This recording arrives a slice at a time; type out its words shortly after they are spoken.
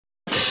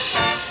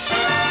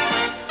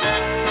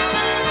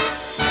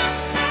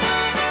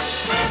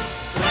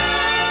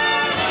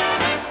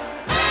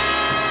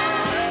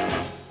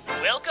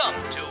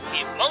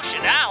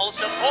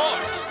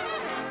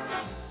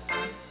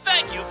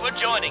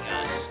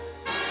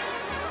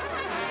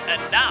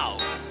And now,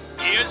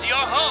 here's your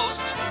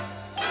host,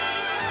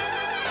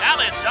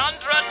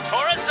 Alessandra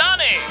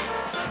Torresani.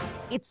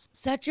 It's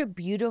such a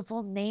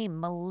beautiful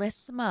name,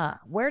 Melisma.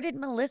 Where did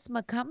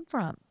Melisma come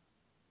from?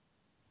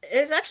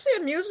 It's actually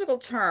a musical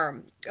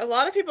term. A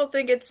lot of people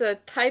think it's a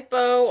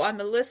typo on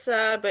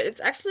Melissa, but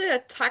it's actually a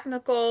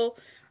technical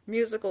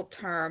musical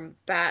term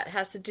that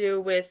has to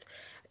do with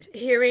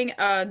hearing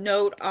a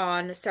note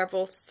on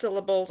several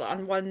syllables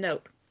on one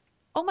note.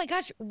 Oh my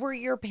gosh, were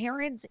your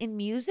parents in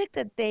music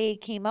that they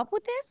came up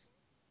with this?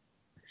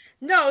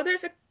 No,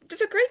 there's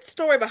a great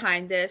story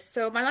behind this.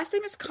 So my last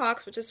name is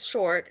Cox, which is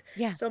short.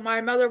 Yeah. So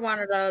my mother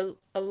wanted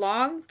a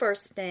long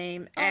first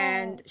name,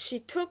 and Oh, she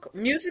took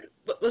music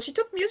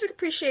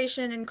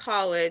appreciation in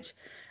college,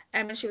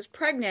 and when she was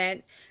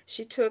pregnant,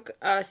 she took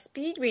a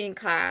speed reading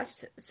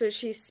class. So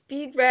she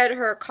speed read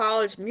her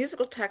college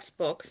musical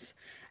textbooks,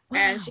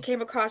 and she wow.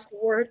 came across the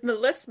word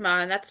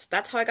melisma, and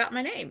that's how I got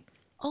my name.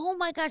 Oh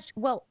my gosh.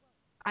 Well,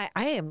 I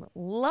am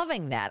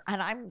loving that. And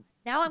I'm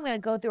going to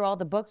go through all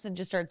the books and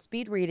just start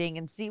speed reading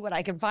and see what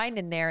I can find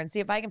in there and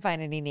see if I can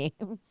find any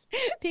names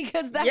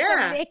because that's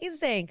Yeah.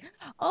 amazing.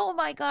 Oh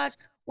my gosh.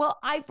 Well,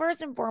 I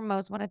first and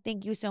foremost want to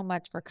thank you so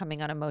much for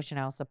coming on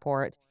Emotional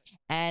Support.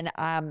 And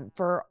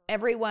for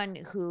everyone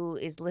who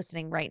is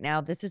listening right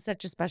now, this is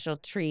such a special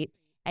treat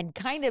and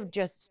kind of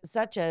just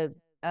such a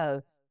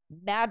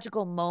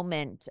magical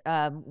moment.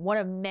 One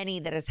of many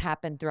that has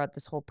happened throughout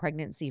this whole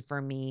pregnancy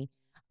for me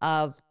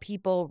of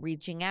people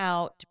reaching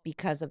out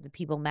because of the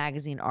People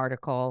magazine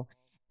article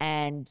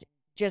and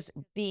just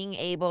being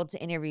able to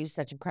interview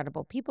such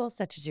incredible people,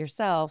 such as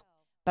yourself.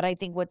 But I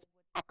think what's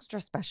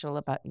extra special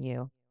about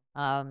you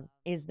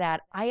is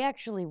that I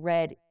actually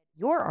read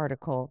your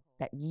article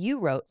that you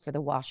wrote for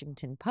the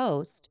Washington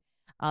Post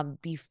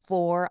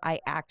before I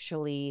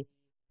actually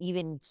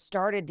even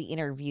started the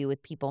interview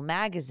with People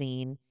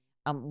magazine,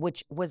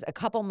 which was a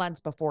couple months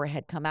before it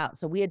had come out.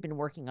 So we had been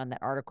working on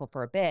that article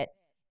for a bit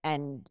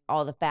and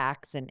all the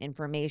facts and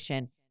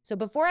information. So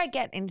before I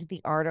get into the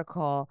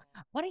article,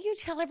 why don't you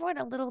tell everyone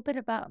a little bit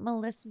about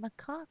Melissa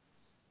McCox?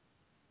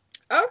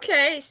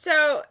 Okay,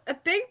 so a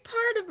big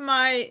part of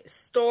my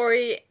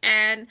story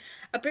and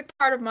a big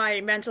part of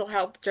my mental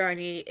health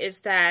journey is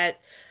that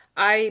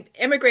I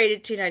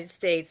immigrated to the United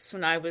States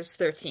when I was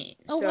 13.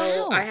 Oh,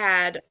 So I wow.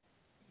 had,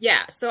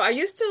 yeah, so I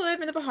used to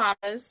live in the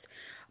Bahamas.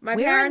 My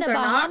We're in parents the are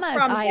not Bahamas.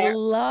 from I there,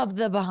 love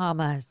the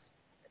Bahamas.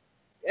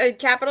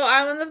 capital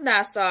island of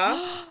Nassau.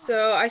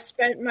 So I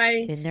spent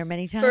my Been there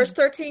many first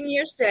times. 13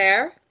 years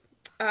there.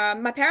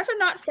 My parents are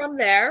not from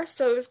there,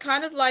 so it was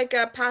kind of like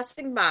a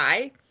passing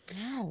by.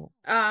 Wow.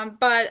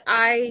 But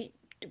I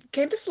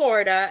came to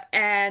Florida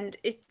and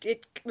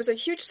it was a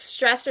huge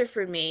stressor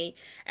for me.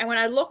 And when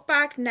I look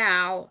back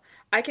now,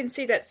 I can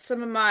see that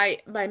some of my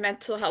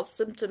mental health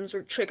symptoms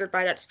were triggered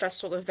by that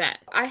stressful event.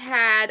 I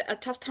had a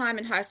tough time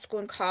in high school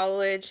and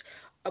college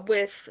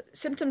with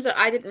symptoms that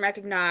I didn't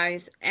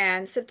recognize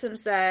and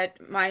symptoms that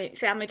my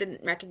family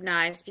didn't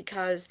recognize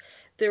because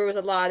there was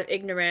a lot of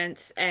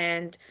ignorance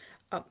and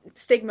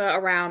stigma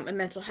around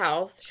mental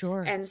health.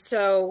 Sure. And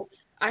so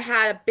I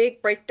had a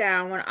big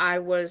breakdown when I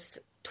was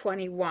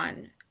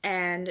 21,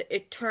 and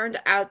it turned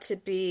out to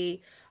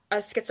be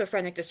a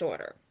schizophrenic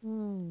disorder.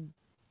 Hmm.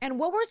 And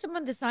what were some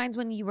of the signs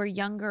when you were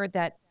younger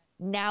that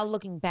now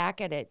looking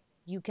back at it,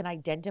 you can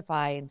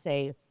identify and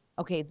say,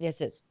 okay, this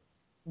is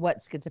what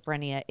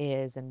schizophrenia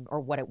is and or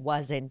what it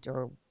wasn't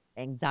or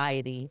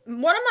anxiety?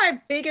 One of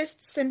my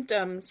biggest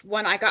symptoms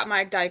when I got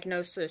my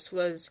diagnosis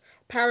was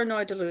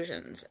paranoid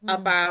delusions Hmm.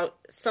 about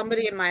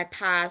somebody in my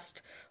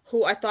past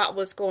who I thought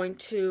was going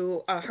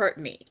to hurt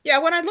me. Yeah,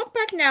 when I look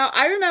back now,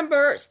 I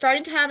remember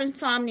starting to have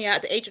insomnia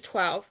at the age of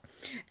 12.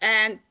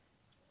 And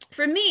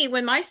for me,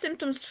 when my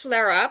symptoms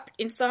flare up,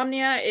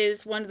 insomnia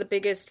is one of the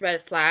biggest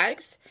red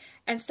flags.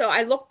 And so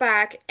I look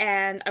back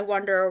and I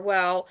wonder,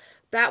 well,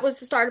 that was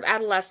the start of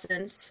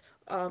adolescence.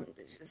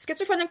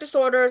 Schizophrenic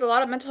disorders, a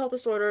lot of mental health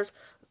disorders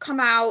come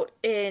out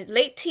in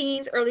late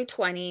teens, early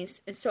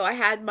 20s. And so I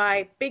had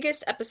my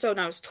biggest episode when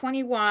I was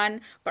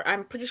 21, but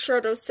I'm pretty sure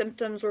those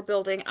symptoms were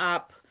building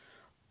up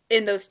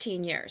in those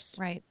teen years.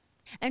 Right.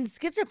 And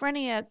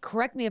schizophrenia,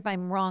 correct me if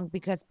I'm wrong,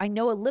 because I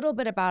know a little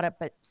bit about it,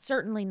 but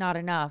certainly not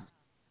enough.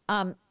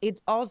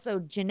 It's also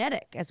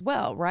genetic as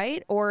well,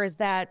 right? Or is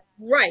that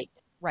Right.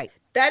 right?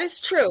 That is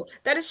true.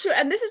 That is true.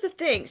 And this is the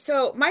thing.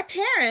 So my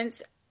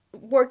parents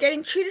were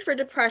getting treated for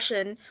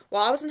depression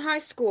while I was in high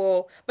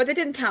school, but they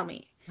didn't tell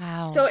me.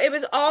 So Wow. it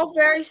was all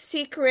very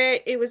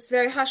secret. It was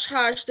very hush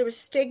hush. There was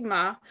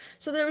stigma.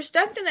 So there was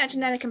definitely that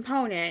genetic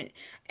component.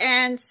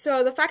 And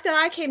so the fact that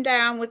I came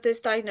down with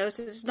this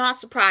diagnosis is not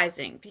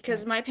surprising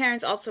because Right. my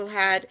parents also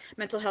had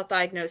mental health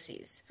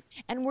diagnoses.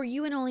 And were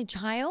you an only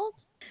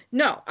child?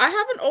 No, I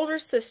have an older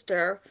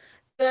sister.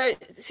 The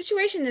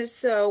situation is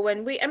though,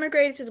 when we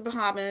emigrated to the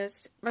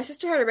Bahamas, my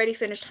sister had already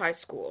finished high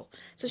school.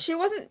 So she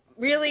wasn't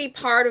really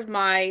part of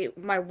my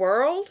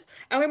world,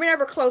 and we were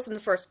never close in the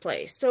first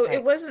place. So it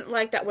Right. wasn't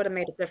like that would have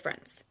made a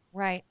difference.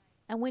 Right.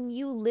 And when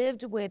you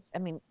lived with, I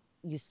mean,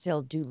 you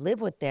still do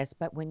live with this,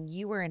 but when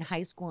you were in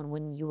high school and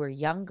when you were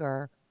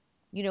younger,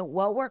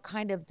 what were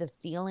kind of the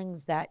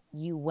feelings that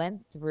you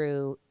went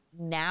through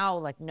now,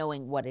 like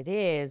knowing what it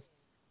is,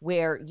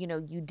 where,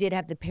 you did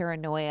have the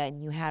paranoia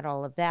and you had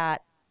all of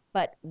that,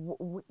 but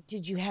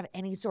did you have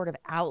any sort of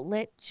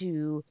outlet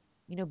to,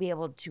 be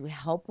able to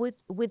help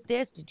with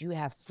this? Did you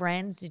have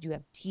friends? Did you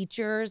have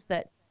teachers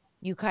that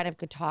you kind of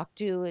could talk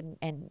to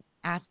and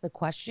ask the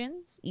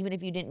questions, even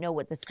if you didn't know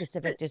what the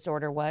specific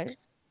disorder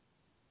was?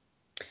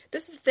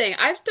 This is the thing.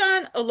 I've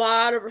done a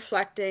lot of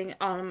reflecting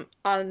on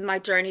my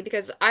journey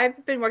because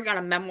I've been working on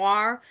a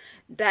memoir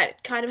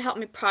that kind of helped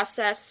me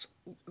process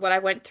what I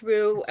went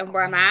through That's and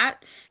where I'm great.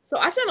 at. So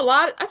I spent a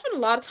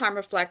lot of time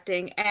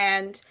reflecting,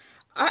 and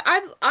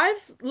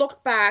I've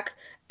looked back,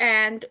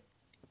 and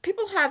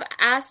people have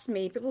asked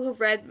me, people who've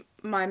read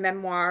my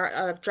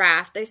memoir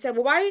draft, they said,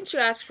 "Well, why didn't you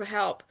ask for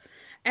help?"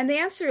 And the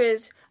answer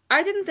is,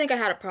 I didn't think I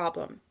had a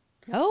problem.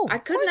 No, I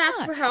of couldn't course ask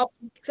not. for help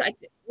because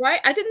right?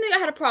 I didn't think I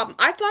had a problem.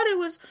 I thought it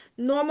was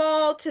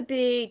normal to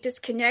be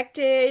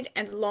disconnected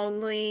and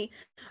lonely.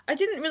 I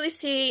didn't really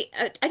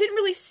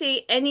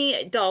see any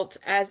adult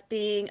as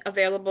being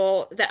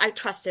available that I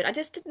trusted. I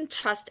just didn't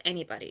trust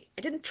anybody.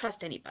 I didn't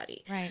trust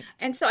anybody. Right.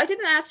 And so I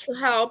didn't ask for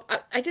help.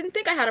 I didn't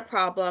think I had a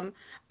problem.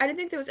 I didn't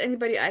think there was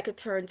anybody I could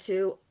turn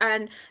to.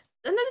 And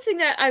another thing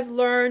that I've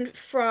learned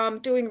from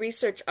doing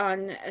research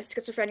on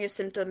schizophrenia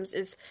symptoms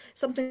is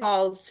something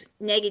called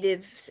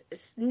negative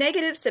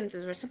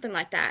symptoms or something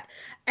like that.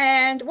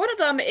 And one of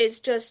them is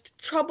just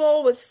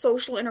trouble with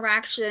social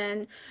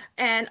interaction.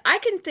 And I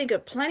can think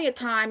of plenty of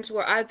times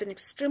where I've been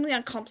extremely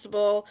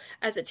uncomfortable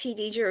as a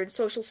teenager in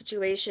social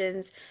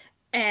situations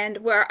and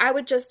where I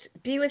would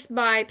just be with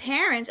my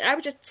parents and I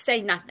would just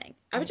say nothing.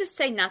 I would Right. just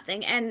say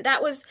nothing. And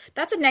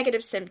that's a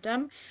negative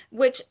symptom,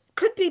 which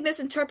could be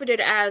misinterpreted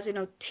as,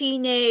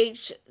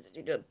 teenage,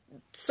 you know,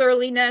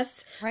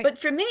 surliness. Right. But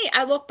for me,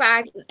 I look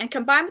back and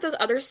combined with those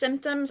other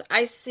symptoms,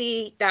 I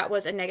see that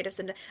was a negative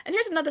symptom. And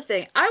here's another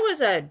thing. I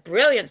was a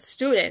brilliant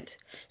student,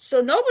 so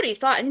nobody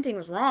thought anything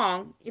was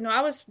wrong.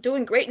 I was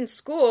doing great in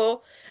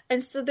school,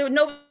 and so there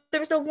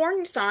was no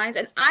warning signs,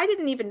 and I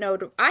didn't even know,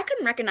 I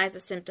couldn't recognize the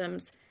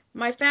symptoms.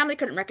 My family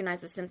couldn't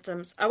recognize the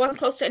symptoms. I wasn't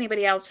close to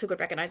anybody else who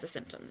could recognize the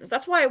symptoms.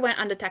 That's why I went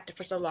undetected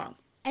for so long.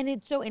 And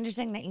it's so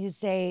interesting that you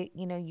say,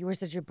 you were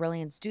such a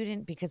brilliant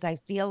student, because I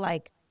feel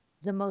like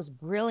the most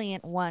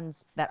brilliant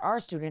ones that are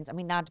students, I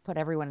mean, not to put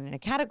everyone in a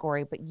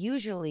category, but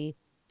usually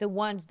the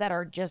ones that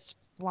are just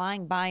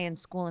flying by in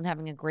school and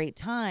having a great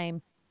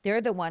time,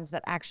 they're the ones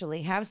that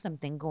actually have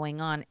something going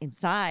on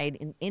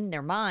inside in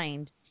their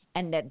mind.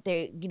 And that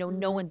they, no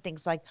Mhm. one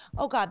thinks like,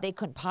 oh God, they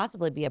couldn't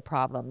possibly be a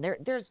problem.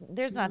 There's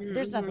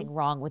Mhm. nothing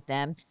wrong with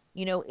them.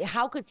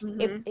 How could,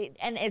 if Mhm. it,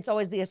 and it's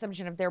always the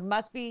assumption if there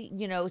must be,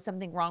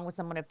 something wrong with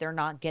someone if they're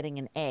not getting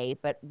an A.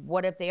 But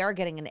what if they are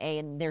getting an A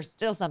and there's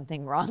still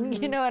something wrong? You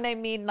Mhm. know what I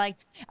mean?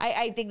 Like,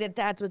 I think that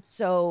that's it's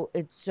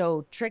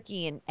so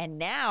tricky. And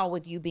now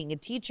with you being a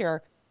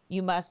teacher,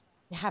 you must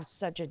have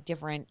such a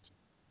different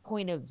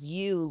point of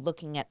view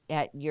looking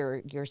at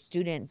your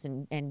students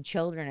and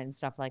children and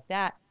stuff like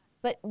that.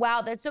 But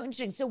wow, that's so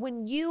interesting. So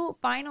when you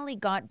finally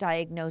got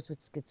diagnosed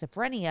with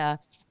schizophrenia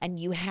and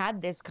you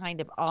had this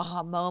kind of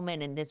aha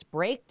moment and this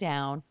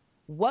breakdown,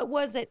 what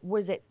was it?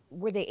 Were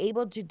they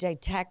able to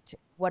detect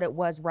what it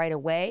was right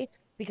away?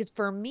 Because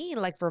for me,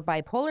 like for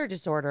bipolar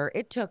disorder,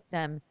 it took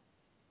them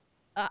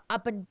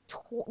up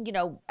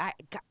until,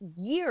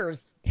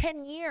 years,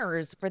 10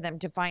 years for them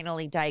to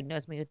finally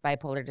diagnose me with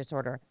bipolar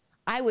disorder.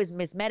 I was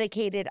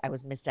mismedicated. I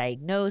was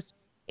misdiagnosed.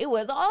 It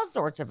was all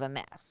sorts of a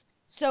mess.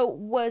 So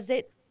was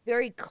it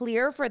very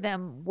clear for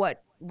them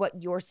what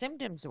your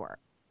symptoms were?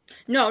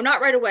 No, not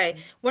right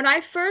away. When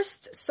I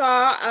first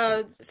saw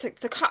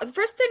the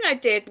first thing I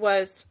did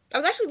was I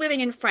was actually living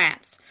in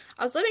France.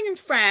 I was living in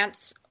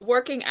France,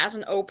 working as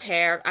an au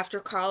pair after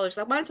college.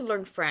 I wanted to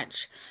learn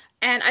French,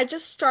 and I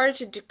just started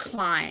to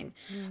decline.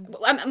 Mm.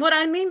 What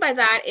I mean by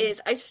that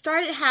is I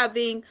started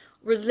having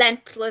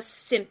relentless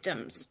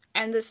symptoms,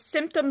 and the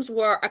symptoms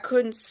were I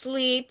couldn't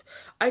sleep,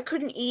 I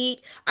couldn't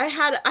eat. I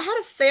had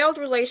a failed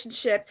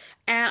relationship,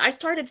 and I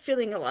started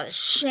feeling a lot of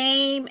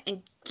shame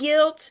and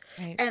guilt,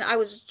 Right. and I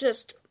was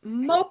just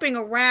moping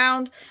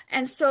around.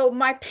 And so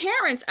my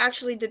parents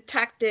actually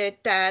detected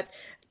that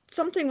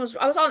something was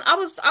I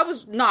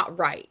was not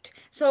right.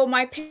 So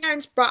my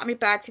parents brought me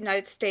back to the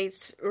United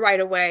States right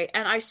away,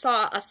 and I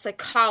saw a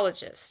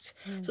psychologist.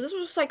 Mm. So this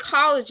was a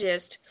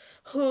psychologist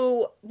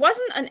who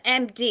wasn't an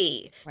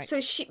MD. Right. So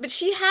she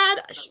had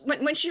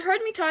when she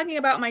heard me talking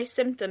about my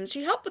symptoms,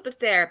 she helped with the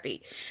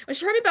therapy. When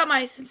she heard me about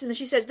my symptoms,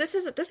 she says this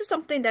is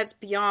something that's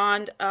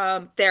beyond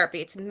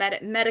therapy. It's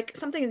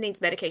something that needs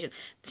medication.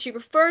 She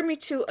referred me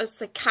to a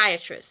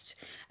psychiatrist,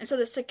 and so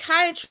the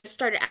psychiatrist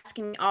started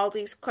asking me all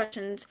these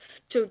questions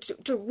to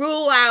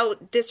rule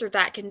out this or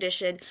that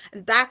condition,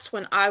 and that's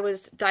when I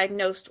was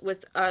diagnosed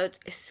with a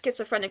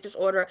schizophrenic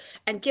disorder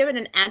and given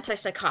an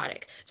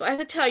antipsychotic. So I have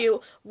to tell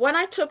you, when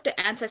I took the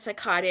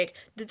antipsychotic,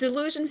 the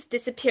delusions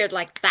disappeared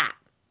like that.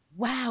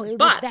 Wow, it was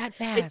But that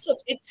fast.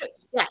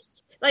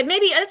 yes, like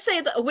maybe let's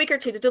say a week or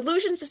two, the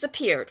delusions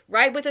disappeared,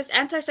 right, with this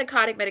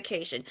antipsychotic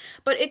medication.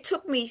 But it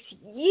took me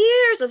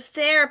years of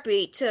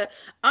therapy to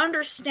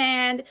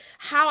understand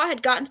how I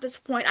had gotten to this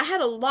point. I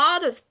had a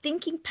lot of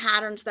thinking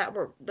patterns that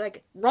were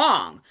like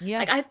wrong. Yeah,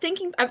 Like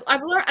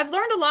I've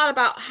learned a lot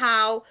about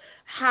how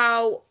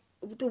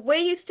the way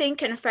you think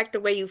can affect the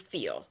way you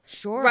feel,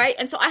 sure. right?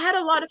 And so I had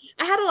a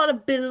lot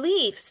of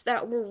beliefs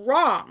that were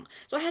wrong,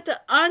 so I had to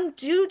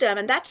undo them,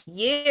 and that's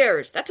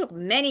years. That took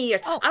many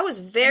years. Oh, I was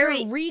you're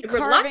very recarving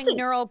reluctant.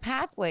 neural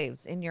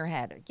pathways in your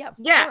head. Yeah, of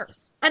Yeah.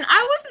 course. And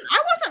I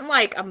wasn't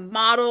like a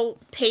model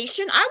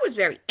patient. I was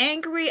very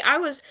angry. I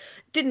was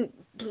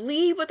didn't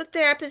believe what the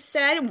therapist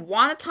said and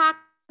want to talk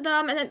to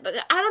them. And then but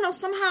I don't know,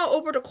 somehow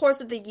over the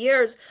course of the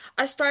years,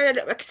 I started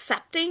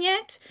accepting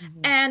it.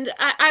 Mhm. And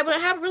I would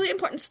have a really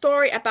important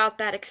story about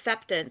that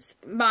acceptance.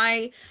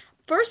 My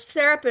first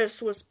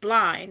therapist was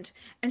blind,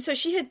 and so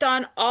she had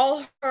done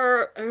all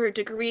her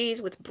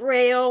degrees with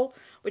Braille,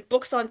 with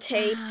books on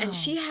tape, and Wow.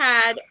 she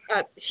had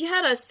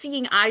a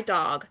seeing eye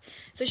dog.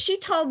 So she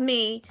told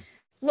me,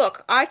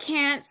 "Look, I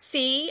can't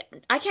see.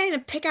 I can't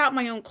even pick out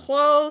my own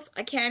clothes.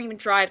 I can't even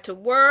drive to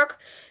work.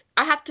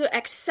 I have to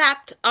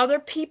accept other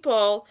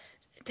people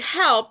to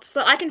help so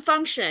that I can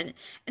function."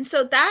 And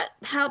so that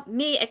helped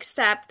me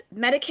accept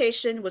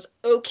medication was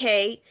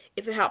okay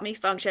if it helped me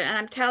function. And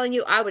I'm telling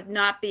you, I would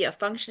not be a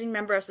functioning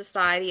member of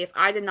society if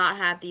I did not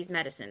have these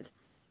medicines.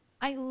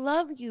 I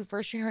love you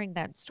for sharing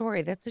that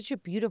story. That's such a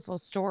beautiful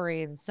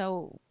story and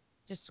so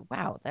just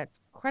wow, that's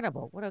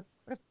incredible. What a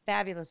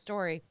fabulous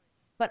story.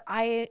 But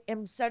I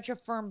am such a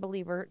firm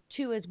believer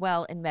too as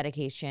well in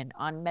medication.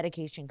 On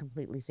medication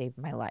completely saved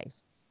my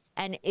life.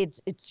 And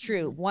it's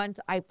true. Mhm.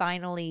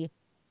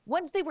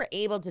 Once they were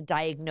able to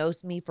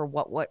diagnose me for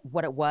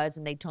what it was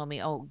and they told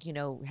me, "Oh,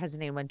 has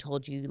anyone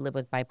told you you live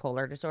with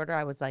bipolar disorder?"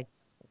 I was like,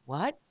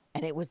 "What?"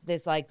 And it was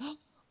this like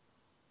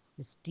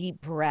this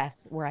deep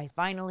breath where I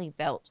finally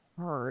felt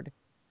heard.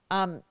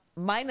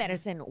 My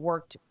medicine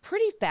worked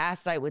pretty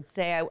fast, I would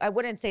say. I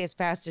wouldn't say as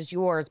fast as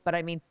yours, but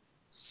I mean,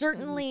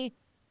 Mhm. certainly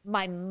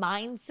my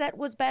mindset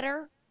was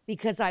better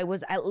because I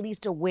was at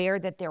least aware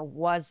that there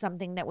was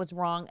something that was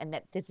wrong and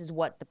that this is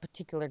what the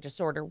particular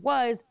disorder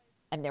was.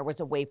 And there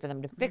was a way for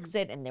them to Mhm. fix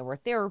it. And there were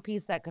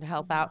therapies that could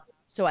help Mhm. out.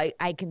 So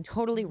I can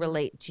totally Mhm.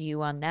 relate to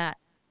you on that.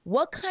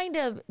 What kind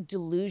of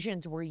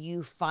delusions were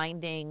you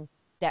finding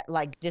that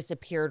like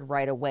disappeared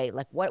right away?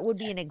 Like what would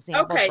be an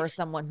example Okay. for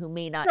someone who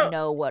may not So,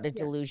 know what a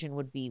yeah. delusion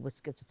would be with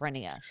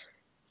schizophrenia?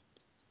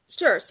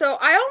 Sure. So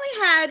I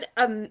only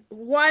had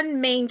one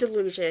main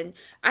delusion.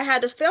 I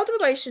had a failed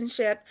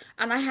relationship,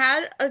 and I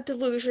had a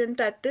delusion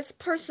that this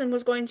person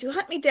was going to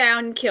hunt me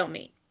down and kill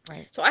me.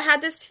 Right. So I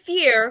had this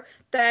fear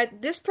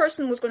that this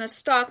person was going to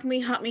stalk me,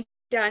 hunt me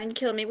down, and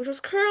kill me, which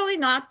was clearly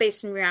not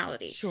based in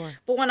reality. Sure.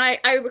 But when I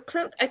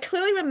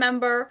clearly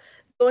remember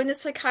going to the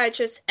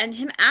psychiatrist and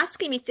him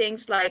asking me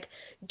things like,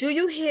 "Do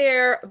you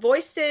hear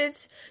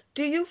voices?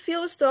 Do you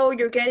feel as though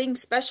you're getting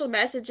special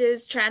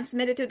messages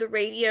transmitted through the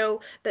radio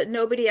that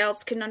nobody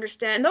else can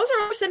understand?" Those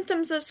are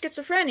symptoms of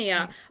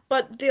schizophrenia. Right.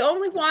 But the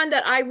only one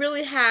that I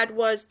really had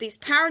was these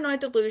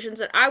paranoid delusions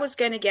that I was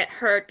going to get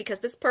hurt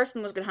because this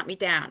person was going to hunt me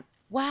down.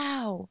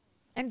 Wow.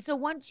 And so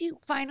once you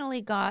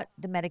finally got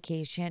the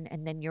medication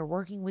and then you're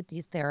working with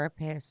these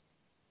therapists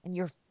and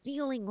you're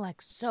feeling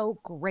like so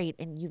great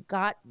and you've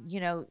got,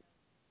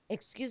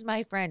 excuse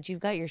my French, you've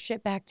got your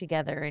shit back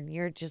together and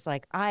you're just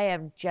like, I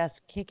am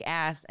just kick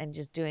ass and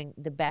just doing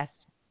the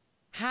best.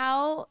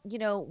 How,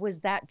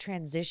 was that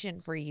transition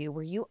for you?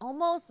 Were you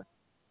almost,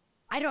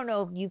 I don't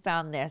know if you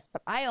found this,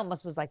 but I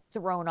almost was like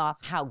thrown off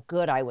how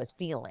good I was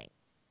feeling.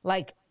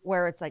 Like,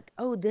 where it's like,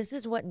 oh, this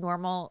is what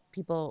normal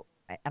people,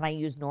 and I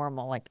use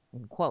normal like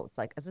in quotes,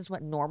 like, is this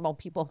what normal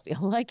people feel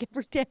like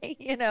every day?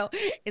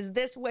 Is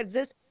this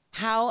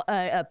how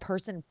a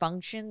person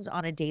functions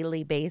on a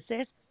daily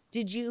basis?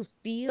 Did you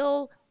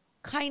feel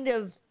kind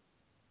of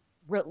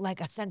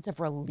like a sense of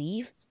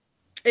relief?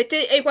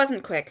 It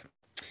wasn't quick.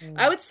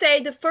 I Mm, would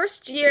say the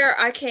first year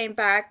I came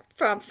back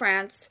from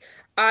France,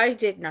 I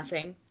did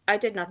nothing. I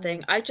did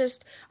nothing. mm.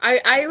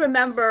 I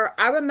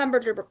remember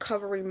the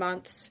recovery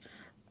months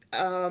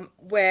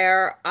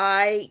where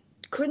I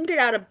couldn't get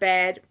out of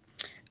bed.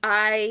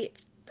 I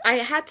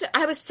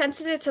I was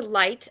sensitive to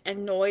light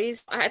and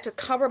noise. I had to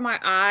cover my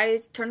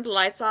eyes, turn the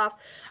lights off.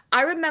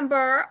 I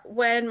remember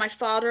when my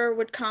father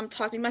would come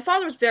talk to me. My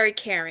father was very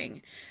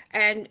caring,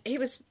 and he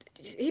was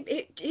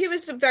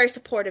very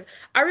supportive.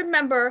 I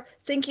remember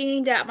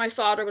thinking that my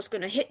father was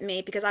going to hit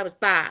me because I was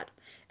bad.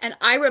 And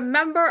I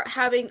remember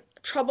having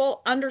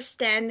trouble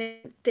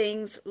understanding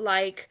things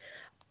like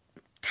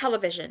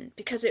television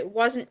because it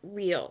wasn't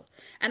real.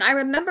 And I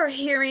remember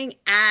hearing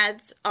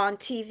ads on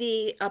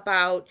TV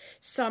about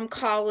some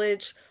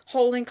college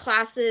holding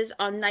classes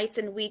on nights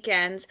and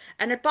weekends,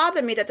 and it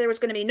bothered me that there was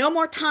going to be no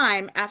more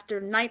time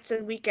after nights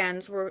and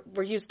weekends were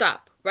used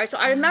up. Right. So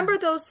I Wow. remember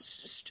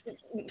those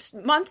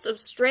months of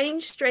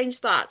strange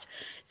thoughts.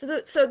 So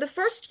the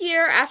first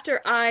year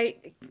after I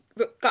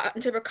got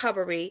into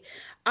recovery,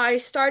 I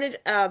started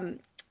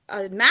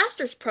a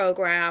master's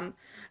program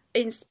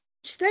in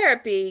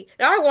therapy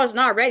that I was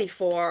not ready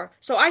for.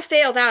 So I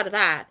failed out of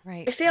that. I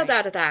Right, failed right.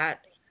 out of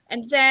that.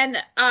 And then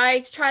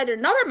I tried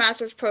another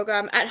master's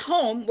program at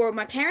home where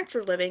my parents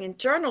were living in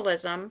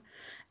journalism.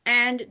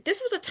 And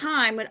this was a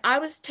time when I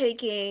was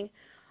taking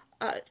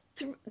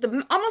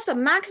almost a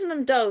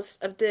maximum dose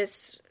of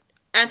this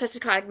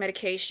antipsychotic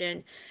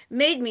medication,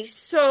 made me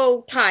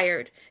so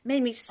tired,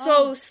 made me Oh,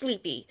 so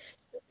sleepy.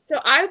 So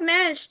I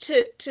managed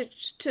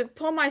to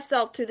pull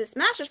myself through this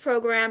master's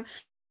program,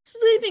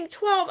 sleeping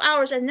 12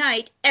 hours a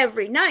night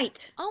every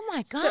night. oh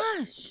my So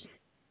gosh.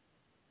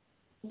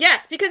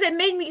 yes, because it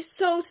made me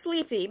so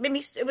sleepy. It made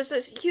me, it was a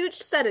huge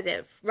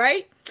sedative,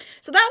 right?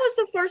 So that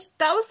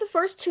was the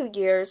first 2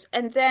 years,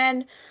 and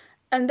then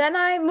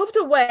I moved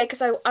away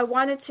because I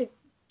wanted to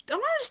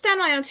stand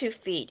on my own 2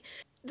 feet.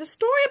 The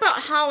story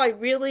about how I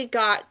really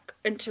got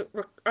into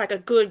like a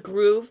good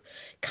groove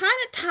kind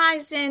of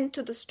ties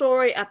into the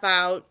story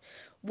about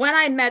when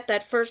I met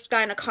that first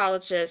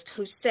gynecologist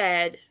who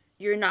said,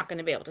 "You're not going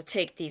to be able to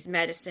take these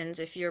medicines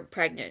if you're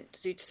pregnant."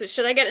 So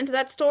should I get into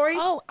that story?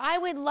 Oh, I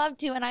would love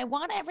to. And I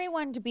want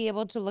everyone to be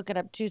able to look it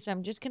up too. So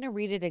I'm just going to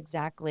read it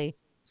exactly.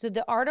 So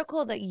the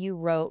article that you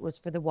wrote was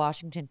for the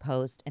Washington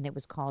Post, and it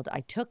was called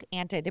I Took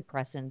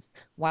Antidepressants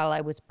While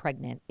I Was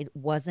Pregnant. It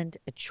Wasn't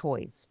a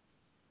Choice.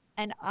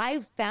 And I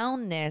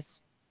found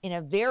this in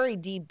a very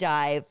deep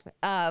dive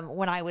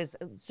when I was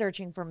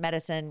searching for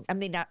medicine. I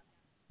mean, not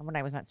when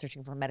I was not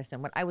searching for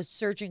medicine, when I was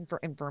searching for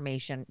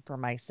information for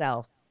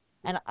myself.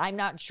 And I'm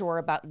not sure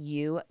about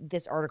you.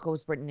 This article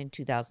was written in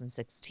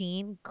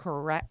 2016,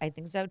 correct? I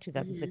think so, Mhm.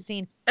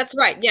 2016. That's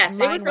right. Yes,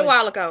 it Mine was a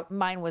while was ago.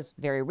 mine was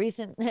very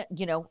recent,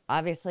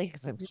 obviously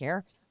because I'm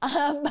here.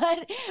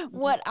 But Mhm.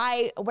 what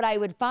I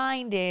would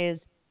find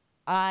is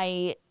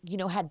I,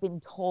 had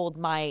been told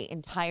my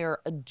entire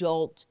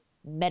adult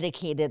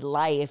medicated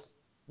life,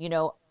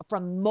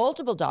 from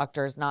multiple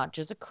doctors, not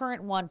just a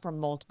current one, from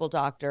multiple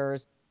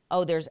doctors.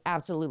 Oh, there's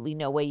absolutely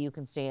no way you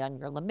can stay on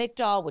your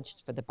Lamictal, which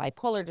is for the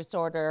bipolar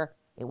disorder.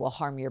 It will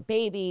harm your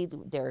baby.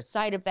 There are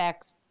side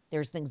effects.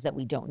 There's things that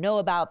we don't know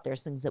about.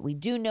 There's things that we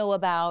do know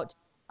about.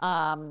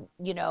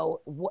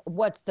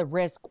 What's the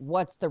risk?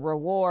 What's the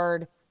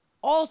reward?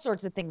 All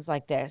sorts of things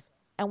like this.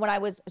 And when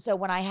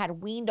I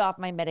had weaned off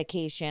my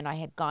medication, I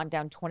had gone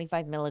down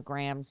 25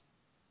 milligrams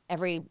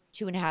every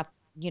 2.5,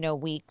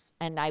 weeks,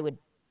 and I would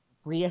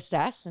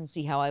reassess and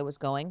see how I was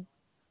going.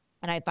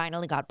 And I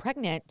finally got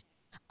pregnant.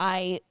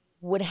 I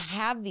would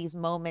have these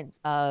moments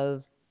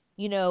of,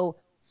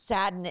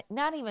 sadness,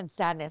 not even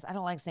sadness. I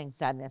don't like saying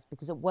sadness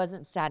because it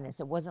wasn't sadness.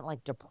 It wasn't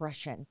like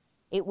depression.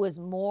 It was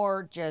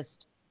more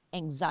just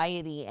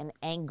anxiety and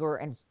anger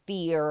and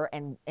fear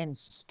and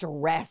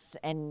stress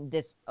and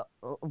this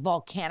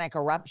volcanic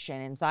eruption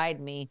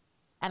inside me.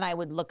 And I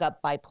would look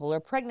up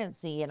bipolar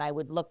pregnancy, and I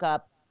would look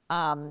up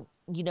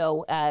mental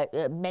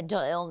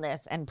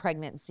illness and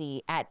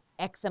pregnancy at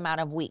X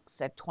amount of weeks,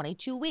 at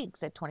 22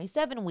 weeks, at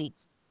 27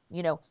 weeks,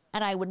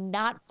 and I would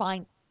not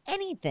find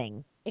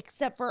anything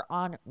except for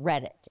on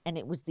Reddit. And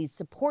it was these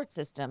support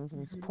systems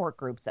and Mhm. support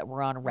groups that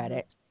were on Mhm.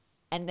 Reddit.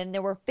 And then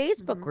there were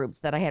Facebook Mhm. groups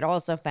that I had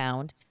also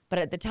found, but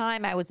at the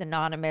time I was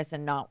anonymous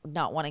and not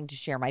wanting to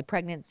share my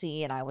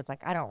pregnancy, and I was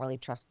like, I don't really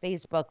trust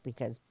Facebook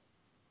because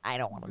I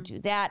don't want to Mhm. do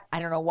that. I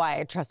don't know why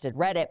I trusted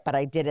Reddit, but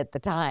I did at the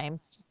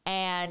time.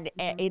 And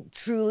Mhm. it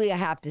truly, I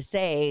have to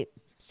say,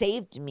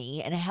 saved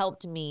me and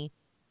helped me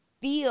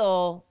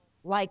feel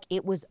like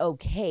it was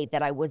okay,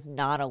 that I was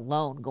not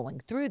alone going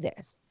through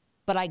this.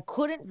 But I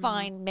couldn't Mhm.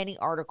 find many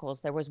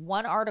articles. There was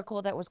one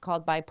article that was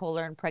called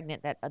Bipolar and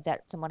Pregnant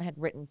that someone had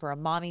written for a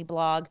mommy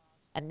blog,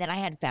 and then I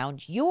had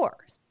found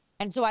yours.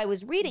 And so I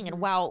was reading, and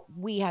Mhm. while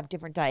we have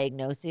different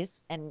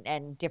diagnoses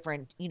and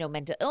different,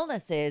 mental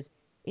illnesses,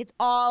 it's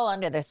all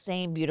under the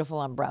same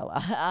beautiful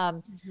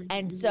umbrella.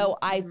 And Mhm. so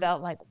I Mhm.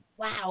 felt like,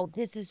 wow,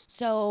 this is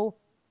so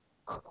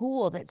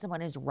cool that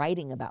someone is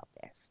writing about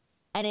this.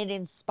 And it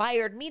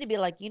inspired me to be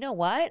like, you know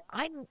what?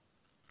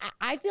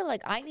 I feel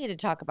like I need to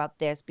talk about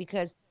this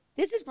because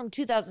this is from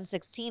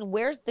 2016.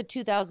 Where's the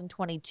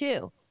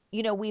 2022?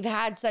 We've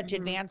had such Mhm.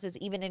 advances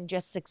even in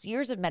just 6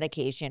 years of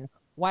medication.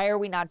 Why are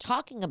we not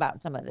talking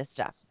about some of this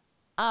stuff?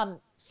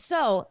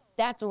 So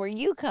that's where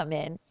you come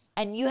in,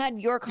 and you had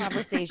your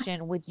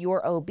conversation with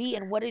your OB.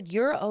 And what did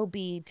your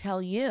OB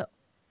tell you?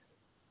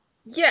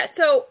 Yeah,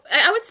 so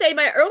I would say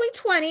my early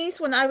 20s,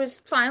 when I was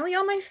finally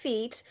on my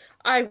feet,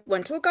 I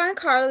went to a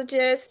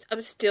gynecologist. I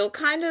was still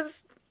kind of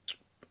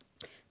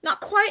not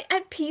quite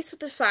at peace with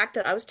the fact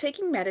that I was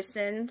taking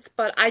medicines,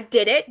 but I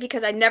did it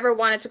because I never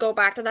wanted to go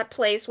back to that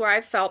place where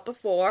I felt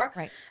before.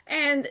 Right.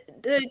 And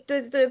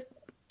the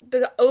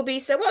OB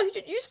said, "Well,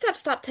 you just have to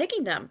stop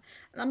taking them."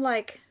 And I'm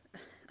like,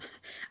 "I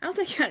don't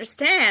think you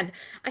understand.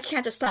 I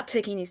can't just stop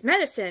taking these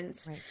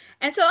medicines." Right.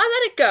 And so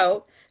I let it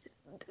go.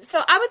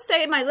 So I would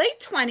say in my late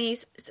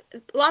 20s,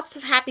 lots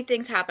of happy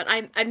things happened.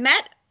 I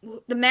met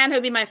the man who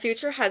would be my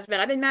future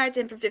husband. I've been married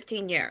to him for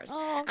 15 years.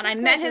 Oh, And I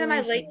met him in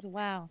my late, congratulations.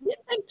 Wow. yeah,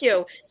 thank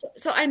you.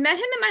 So I met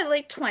him in my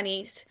late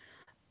 20s.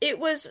 It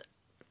was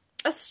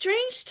a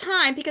strange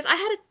time because I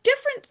had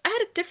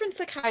a different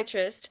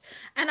psychiatrist,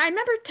 and I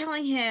remember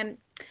telling him,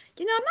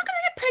 I'm not going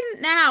to get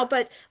pregnant now,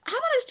 but how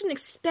about I just do an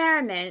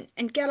experiment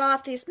and get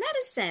off these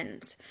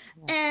medicines?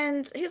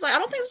 And he's like, I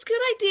don't think it's a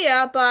good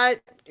idea,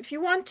 but if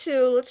you want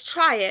to, let's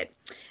try it.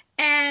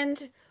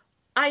 And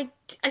I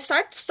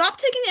stopped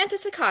taking the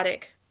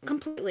antipsychotic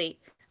completely.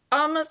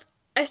 Almost,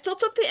 I still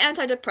took the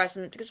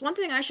antidepressant because one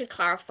thing I should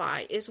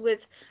clarify is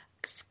with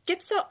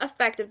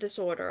schizoaffective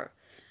disorder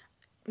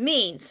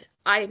means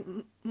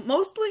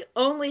mostly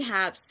only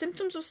have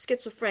symptoms of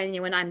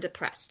schizophrenia when I'm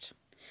depressed.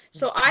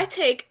 So I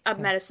take a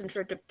medicine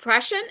for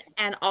depression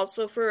and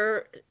also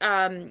for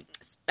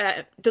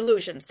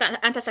delusions,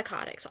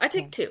 antipsychotics. So I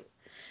take two.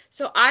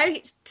 So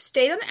I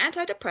stayed on the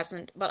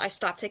antidepressant, but I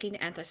stopped taking the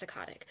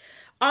antipsychotic.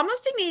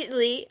 Almost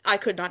immediately, I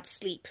could not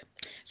sleep.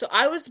 So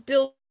I was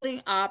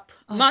building up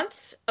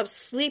months of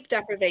sleep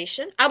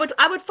deprivation. I would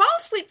fall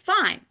asleep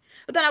fine,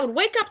 but then I would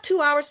wake up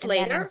 2 hours And that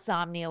later,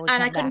 insomnia would and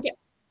come I couldn't back. get.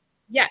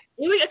 Yeah,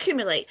 it would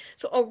accumulate.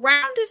 So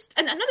around this,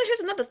 and here's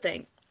another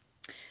thing.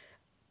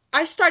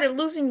 I started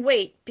losing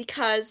weight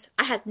because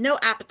I had no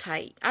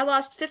appetite. I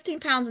lost 15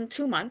 pounds in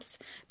 2 months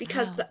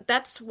because Wow.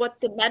 that's what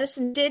the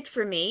medicine did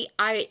for me.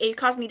 It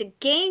caused me to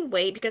gain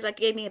weight because it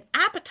gave me an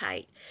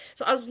appetite.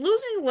 So I was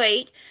losing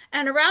weight,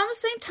 and around the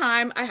same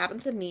time, I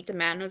happened to meet the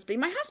man who's being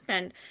my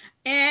husband,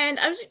 and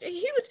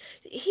he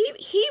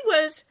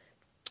was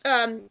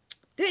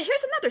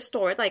here's another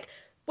story. Like,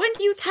 when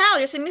you tell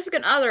your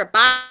significant other,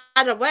 by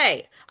the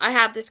way, I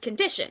have this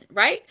condition,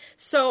 right?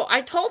 So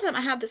I told him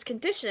I have this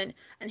condition,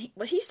 and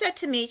what he said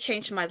to me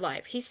changed my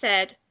life. He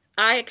said,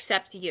 I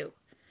accept you,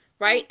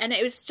 right? And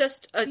it was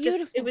it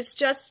Beautiful. was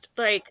just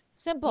like,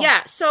 Simple.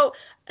 yeah.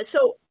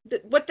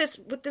 What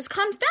this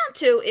comes down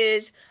to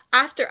is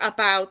after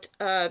about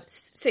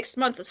 6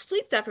 months of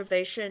sleep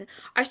deprivation,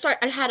 I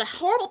had a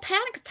horrible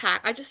panic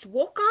attack. I just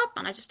woke up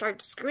and I just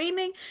started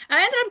screaming, and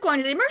I ended up going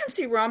to the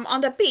emergency room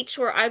on the beach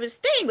where I was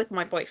staying with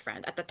my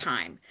boyfriend at the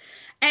time.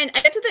 And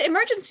I get to the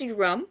emergency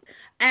room,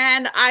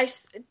 and I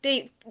said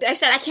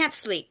I can't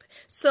sleep.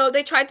 So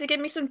they tried to give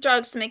me some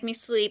drugs to make me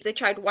sleep. They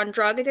tried one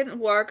drug, it didn't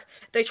work.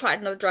 They tried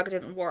another drug, it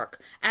didn't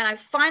work. And they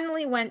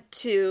finally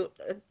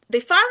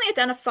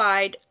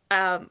identified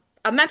a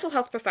mental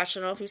health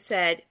professional who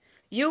said,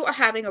 "You are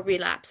having a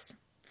relapse."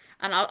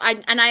 And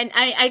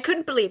I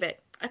couldn't believe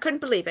it. I couldn't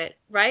believe it,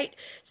 right?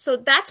 So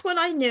that's when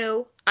I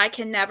knew I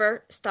can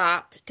never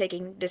stop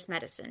taking this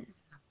medicine.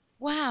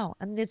 Wow.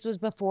 And this was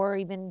before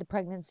even the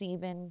pregnancy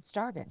even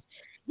started.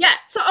 Yeah.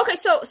 So okay.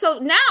 So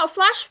now,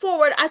 flash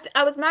forward.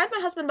 I was married to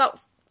my husband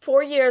about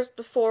 4 years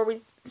before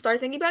we started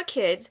thinking about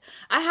kids.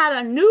 I had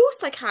a new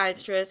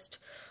psychiatrist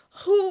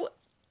who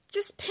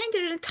just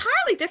painted an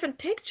entirely different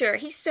picture.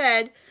 He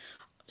said,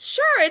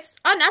 "Sure, it's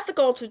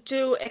unethical to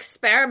do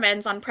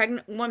experiments on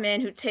pregnant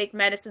women who take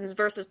medicines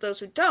versus those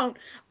who don't,"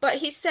 but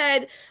he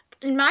said,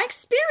 "In my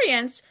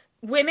experience,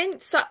 women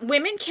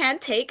can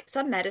take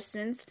some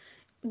medicines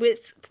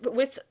with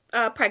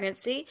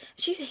pregnancy."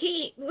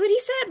 What he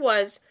said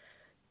was,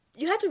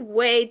 you have to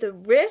weigh the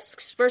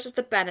risks versus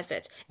the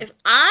benefits. If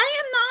I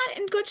am not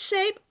in good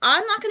shape,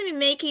 I'm not going to be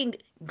making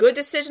good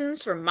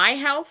decisions for my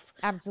health,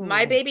 my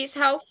Absolutely. baby's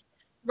health,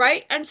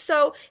 right? And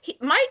so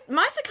my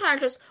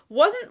psychiatrist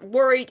wasn't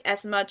worried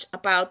as much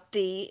about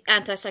the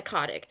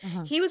antipsychotic.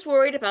 Uh-huh. He was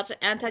worried about the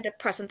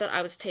antidepressant that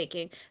I was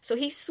taking. So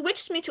he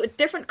switched me to a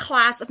different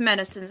class of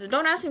medicines. And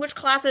don't ask me which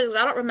class it is,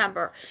 I don't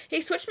remember.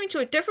 He switched me to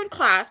a different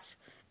class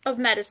of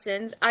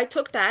medicines. I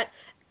took that.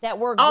 That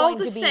we're All going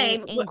the to be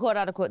same. in quote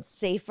unquote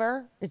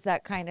safer. Is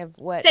that kind of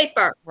what?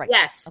 Safer. Right.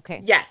 Yes.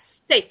 Okay.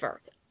 Yes. Safer.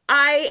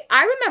 I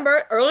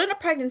remember early in the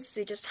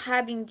pregnancy just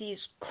having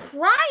these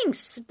crying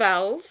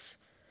spells,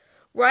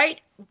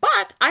 right?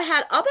 But I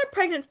had other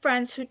pregnant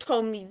friends who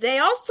told me they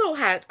also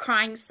had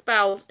crying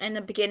spells in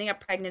the beginning of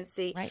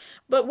pregnancy. Right.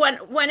 But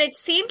when it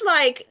seemed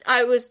like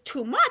I was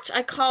too much,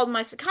 I called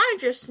my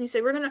psychiatrist and he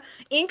said, "We're going to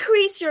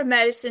increase your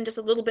medicine just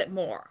a little bit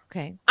more."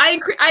 Okay. I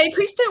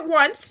increased it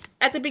once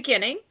at the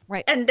beginning,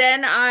 Right. and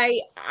then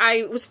I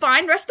was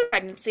fine rest of the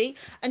pregnancy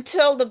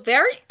until the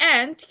very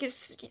end.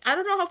 Because I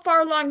don't know how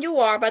far along you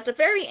are, but at the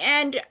very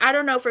end, I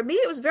don't know. For me,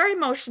 it was very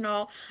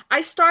emotional.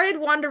 I started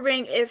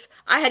wondering if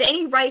I had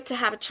any right to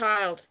have a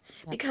child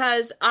Yep.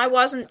 because I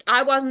wasn't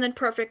in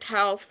perfect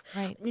health.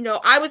 Right.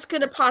 I was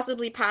going to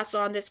possibly pass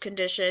on this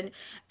condition.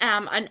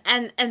 And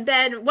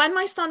then when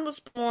my son was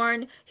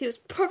born, he was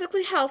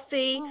perfectly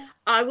healthy. Oh,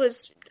 I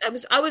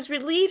was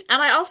relieved,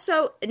 and I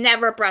also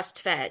never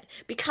breastfed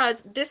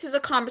because this is a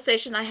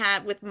conversation I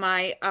had with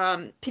my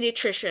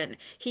pediatrician.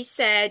 He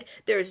said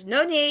there is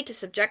no need to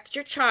subject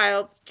your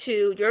child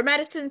to your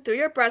medicine through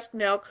your breast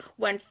milk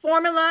when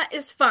formula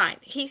is fine.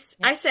 yep.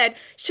 I said,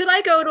 should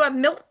I go to a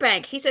milk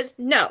bank? He says,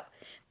 no.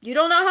 You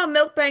don't know how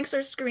milk banks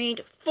are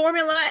screened.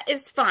 Formula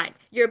is fine.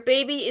 Your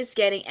baby is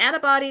getting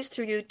antibodies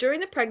through you during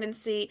the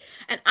pregnancy.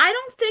 And I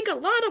don't think a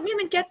lot of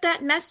women get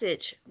that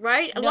message,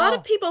 right? A lot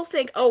of No. people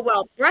think, oh,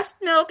 well, breast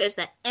milk is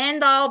the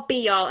end all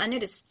be all, and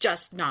it is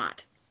just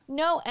not.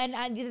 No, and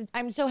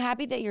I'm so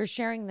happy that you're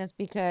sharing this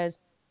because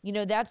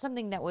that's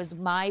something that was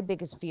my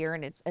biggest fear,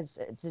 and it's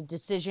a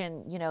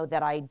decision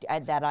that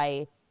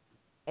I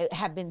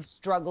have been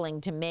struggling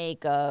to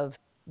make of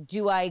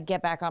do I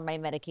get back on my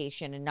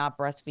medication and not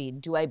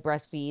breastfeed? Do I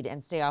breastfeed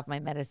and stay off my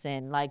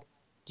medicine? Like,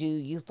 do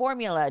you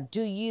formula?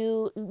 Do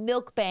you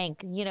milk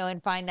bank,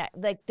 and find that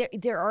like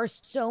there are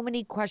so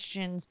many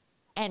questions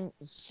and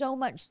so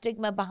much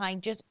stigma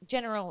behind just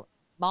general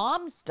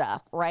mom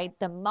stuff, right?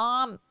 The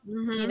mom,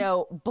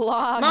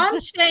 blogs.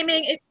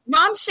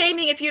 Mom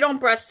shaming if you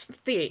don't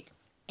breastfeed.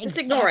 Just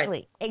ignore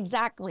it.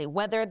 Exactly.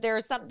 Whether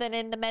there's something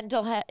in the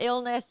mental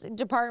illness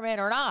department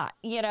or not,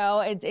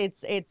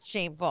 it's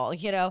shameful,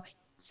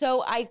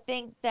 So I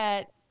think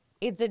that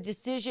it's a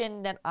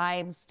decision that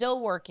I'm still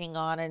working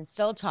on and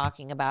still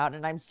talking about.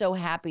 And I'm so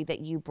happy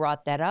that you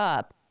brought that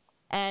up.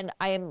 And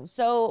I am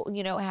so,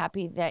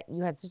 happy that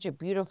you had such a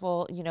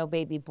beautiful,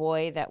 baby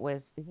boy that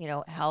was,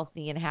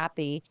 healthy and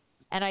happy.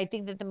 And I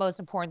think that the most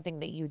important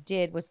thing that you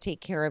did was take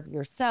care of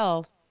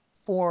yourself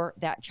for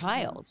that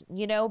child,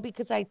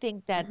 because I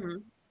think that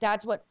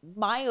that's what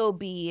my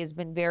OB has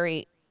been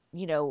very,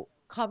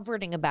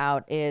 comforting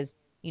about is,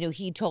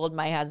 he told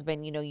my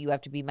husband, you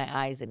have to be my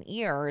eyes and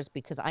ears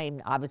because I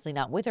am obviously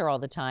not with her all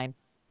the time,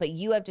 but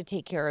you have to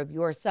take care of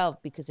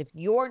yourself because if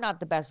you're not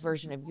the best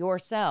version of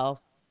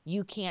yourself,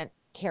 you can't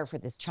care for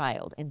this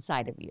child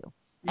inside of you.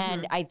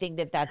 And I think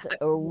that that's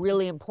a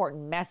really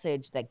important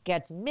message that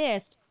gets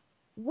missed,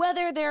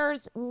 whether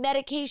there's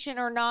medication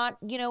or not,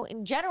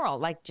 in general,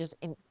 like just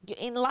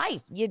in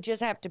life, you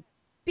just have to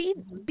be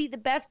the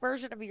best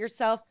version of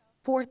yourself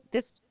for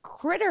this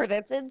critter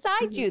that's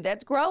inside you,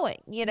 that's growing,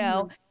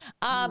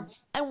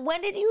 And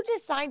when did you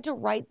decide to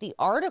write the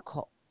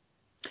article?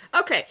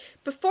 Okay,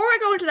 before I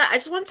go into that, I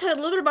just want to tell a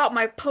little bit about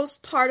my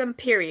postpartum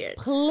period.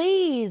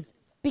 Please,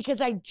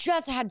 because I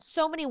just had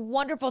so many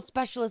wonderful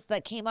specialists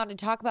that came on to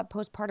talk about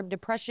postpartum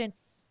depression.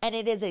 And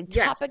it is a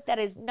topic that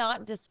is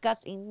not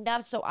discussed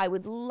enough. So I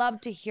would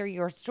love to hear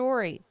your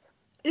story.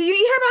 You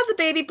hear about the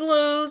baby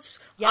blues?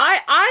 Yeah.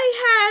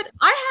 I had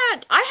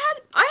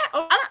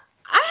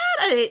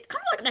a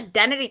kind of like an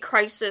identity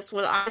crisis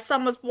when my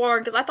son was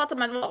born because I thought to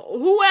myself,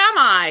 who am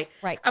I?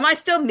 Right. Am I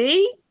still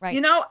me? Right.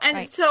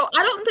 And so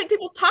I don't think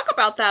people talk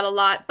about that a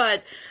lot.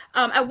 But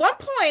at one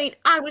point,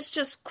 I was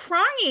just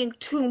crying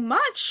too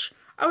much.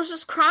 I was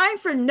just crying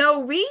for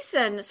no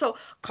reason. So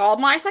called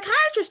my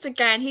psychiatrist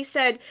again. He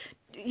said,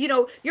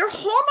 your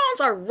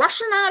hormones are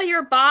rushing out of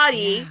your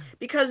body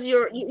because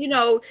your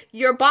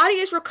body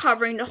is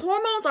recovering. The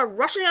hormones are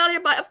rushing out of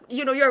your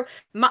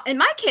body. In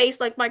my case,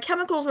 like my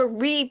chemicals were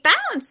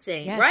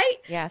rebalancing, right?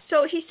 Yes.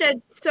 So he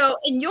said, so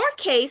in your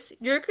case,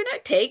 you're going to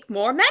take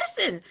more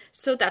medicine.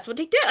 So that's what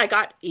he did. I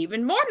got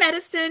even more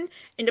medicine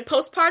in the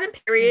postpartum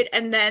period.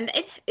 And then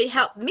it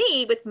helped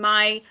me with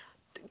my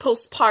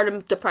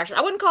postpartum depression.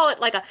 I wouldn't call it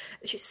like a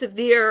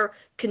severe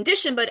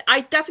condition, but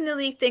I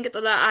definitely think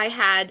that I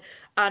had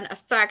an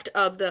effect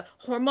of the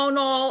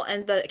hormonal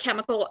and the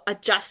chemical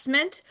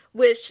adjustment,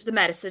 which the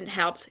medicine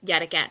helped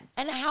yet again.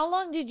 And how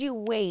long did you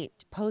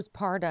wait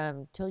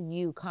postpartum till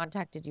you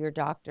contacted your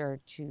doctor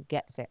to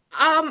get fit?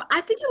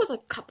 I think it was a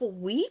couple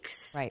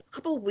weeks. Right.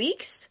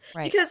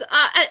 Right. Because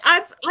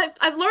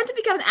I've learned to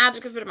become an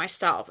advocate for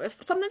myself. If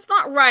something's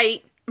not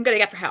right, I'm gonna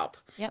get for help.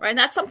 Yep. Right. And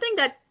that's something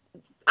that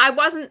I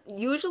wasn't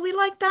usually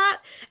like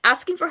that.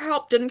 Asking for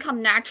help didn't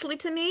come naturally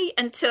to me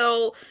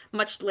until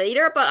much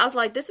later. But I was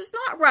like, this is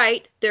not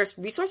right. There's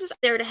resources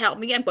there to help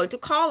me. I'm going to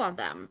call on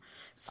them.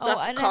 So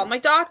that's call my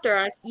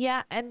doctor.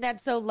 Yeah. And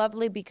that's so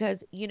lovely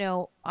because,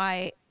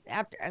 I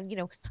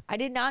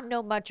did not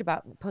know much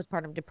about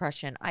postpartum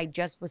depression. I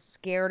just was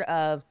scared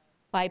of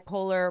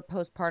bipolar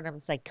postpartum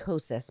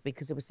psychosis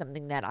because it was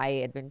something that I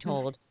had been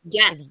told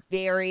is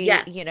very,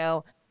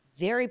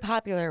 very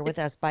popular with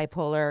us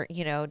bipolar,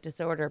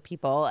 disorder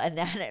people. And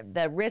that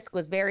the risk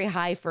was very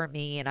high for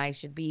me and I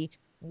should be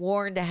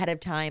warned ahead of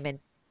time. And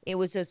it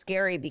was so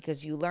scary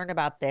because you learn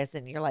about this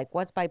and you're like,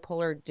 what's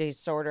bipolar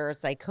disorder,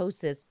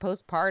 psychosis,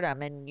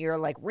 postpartum? And you're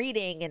like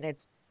reading and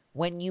it's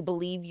when you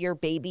believe your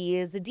baby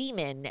is a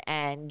demon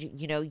and,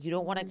 you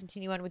don't want to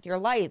continue on with your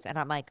life. And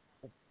I'm like,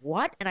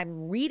 what? And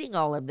I'm reading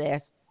all of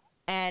this.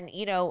 And,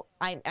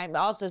 I'm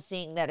also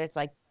seeing that it's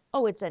like,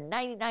 oh, it's a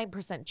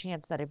 99%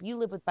 chance that if you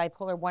live with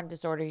bipolar 1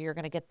 disorder, you're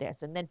going to get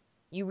this. And then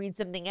you read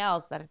something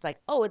else that it's like,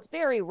 oh, it's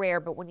very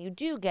rare, but when you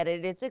do get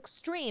it, it's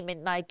extreme.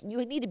 And like,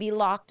 you need to be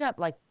locked up.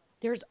 Like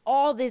there's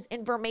all this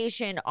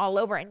information all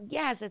over. And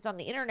yes, it's on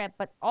the internet,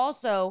 but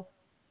also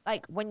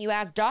like when you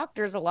ask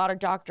doctors, a lot of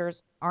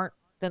doctors aren't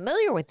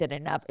familiar with it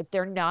enough. If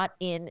they're not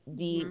in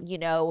the,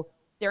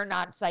 they're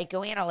not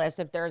psychoanalysts,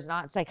 if there's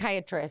not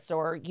psychiatrists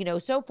or,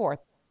 so forth.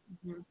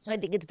 So I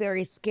think it's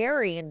very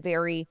scary and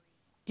very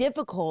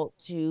difficult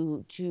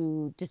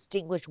to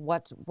distinguish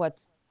what's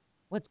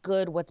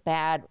good, what's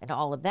bad, and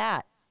all of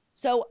that.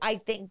 So I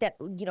think that,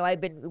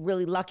 I've been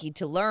really lucky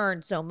to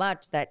learn so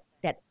much that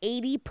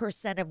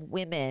 80% of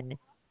women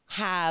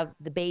have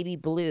the baby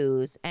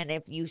blues. And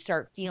if you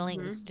start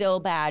feeling still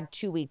bad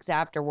 2 weeks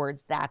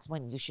afterwards, that's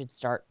when you should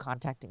start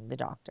contacting the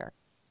doctor.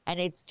 And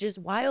it's just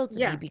wild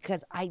to me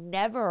because I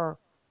never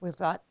would have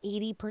thought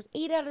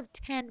 8 out of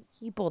 10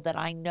 people that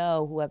I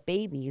know who have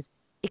babies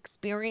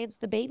experience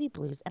the baby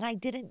blues. And I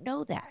didn't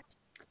know that.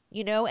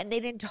 and they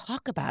didn't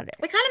talk about it.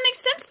 It kind of makes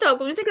sense though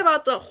when you think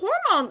about the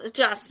hormone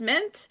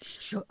adjustment.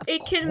 Sure, of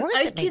It can course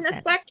it it can makes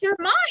sense. affect your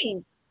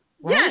mind.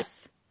 Right.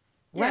 Yes.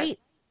 Right.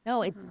 Yes.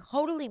 No, it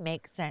totally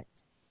makes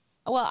sense.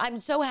 Well, I'm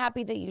so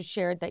happy that you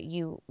shared that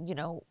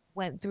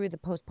went through the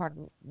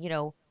postpartum,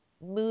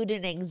 mood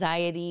and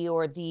anxiety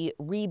or the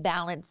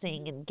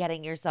rebalancing and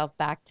getting yourself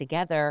back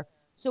together.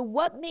 So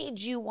what made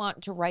you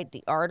want to write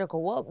the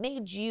article? What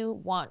made you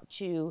want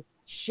to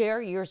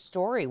share your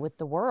story with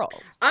the world?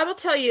 I will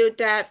tell you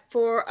that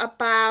for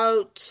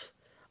about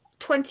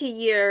 20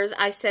 years,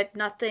 I said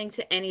nothing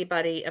to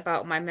anybody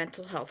about my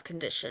mental health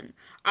condition.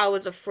 I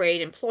was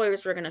afraid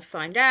employers were going to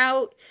find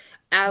out.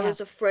 I Yeah.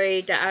 was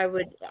afraid that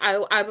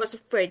I was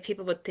afraid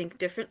people would think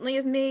differently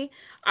of me.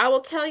 I will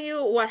tell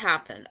you what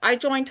happened. I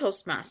joined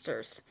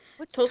Toastmasters.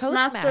 What's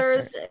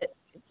Toastmasters,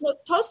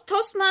 Toastmasters?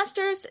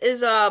 Toastmasters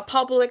is a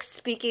public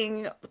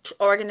speaking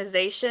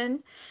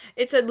organization.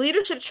 It's a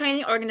leadership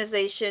training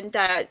organization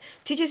that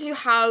teaches you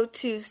how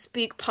to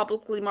speak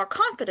publicly more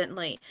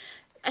confidently.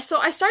 So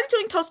I started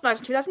doing Toastmasters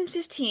in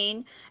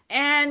 2015,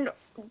 and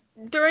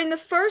during the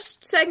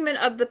first segment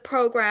of the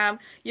program,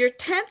 your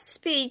 10th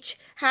speech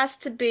has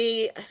to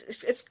be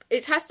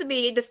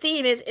the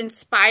theme is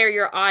inspire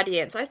your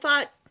audience. I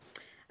thought,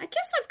 I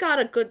guess I've got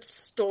a good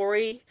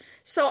story.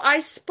 So I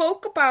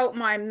spoke about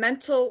my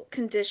mental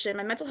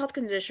health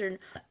condition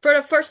for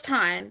the first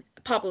time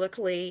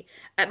publicly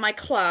at my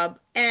club,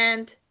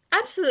 and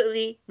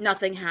absolutely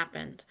nothing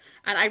happened.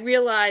 And I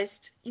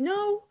realized,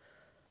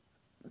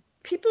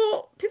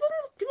 people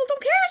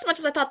don't care as much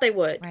as I thought they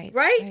would,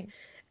 right?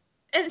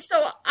 And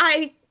so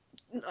I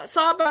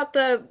saw about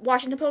the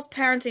Washington Post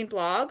parenting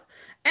blog,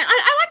 and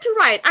I like to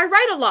write. I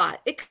write a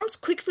lot. It comes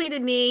quickly to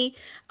me.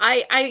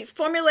 I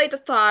formulate the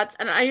thoughts,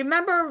 and I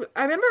remember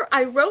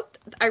I wrote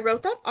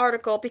that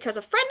article because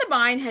a friend of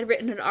mine had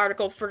written an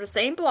article for the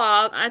same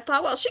blog, and I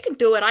thought, well, she can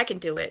do it, I can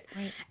do it.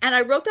 Right. And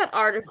I wrote that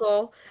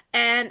article,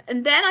 and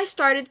then I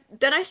started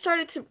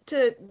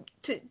to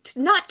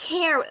not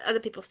care what other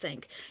people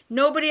think.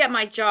 Nobody at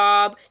my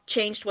job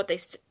changed what they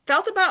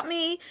felt about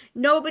me.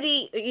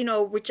 Nobody,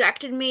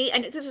 rejected me.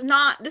 And this is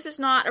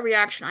not a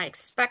reaction I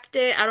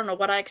expected. I don't know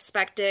what I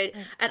expected.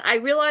 Right. And I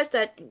realized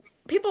that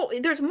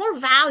there's more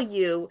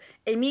value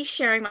in me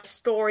sharing my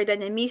story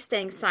than in me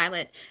staying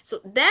silent. So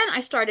then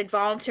I started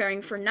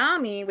volunteering for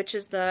NAMI, which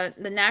is the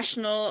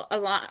National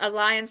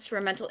Alliance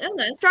for Mental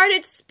Illness.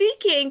 Started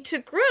speaking to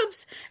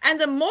groups, and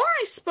the more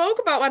I spoke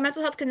about my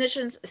mental health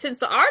conditions since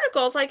the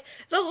articles, like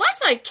the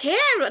less I cared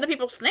what other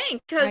people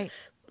think, because Right.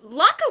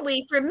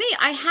 luckily for me,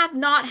 I have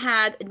not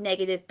had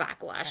negative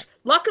backlash.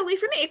 Luckily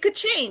for me, it could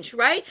change,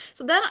 right?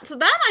 So then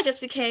I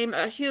just became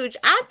a huge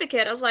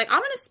advocate. I was like, I'm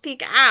going to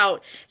speak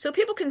out so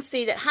people can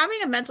see that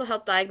having a mental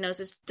health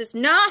diagnosis does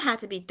not have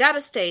to be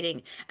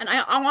devastating. And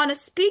I want to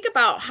speak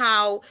about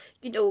how,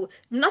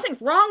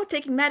 nothing's wrong with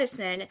taking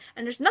medicine,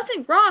 and there's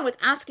nothing wrong with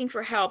asking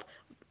for help.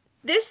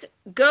 This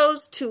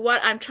goes to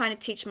what I'm trying to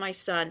teach my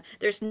son.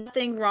 There's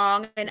nothing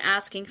wrong in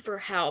asking for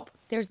help.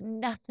 There's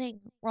nothing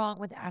wrong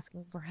with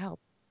asking for help.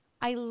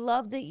 I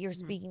love that you're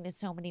speaking to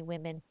so many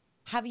women.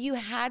 Have you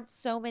had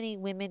so many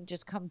women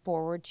just come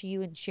forward to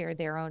you and share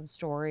their own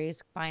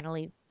stories,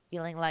 finally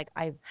feeling like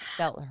I've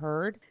felt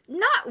heard?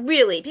 Not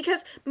really,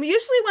 because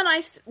usually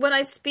when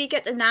I speak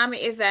at the NAMI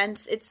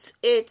events,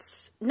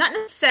 it's not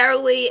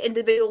necessarily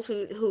individuals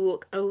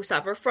who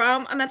suffer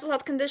from a mental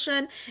health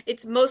condition.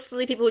 It's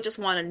mostly people who just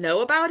want to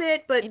know about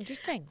it. But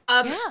Interesting.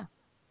 yeah,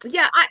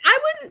 I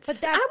wouldn't. But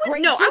I that's wouldn't.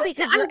 great No, too, I would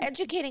say because you're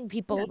educating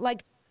people.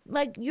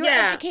 Like you're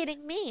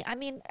educating me. I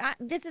mean,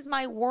 this is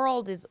my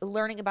world, is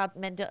learning about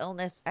mental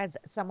illness as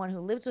someone who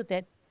lives with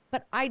it.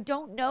 But I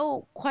don't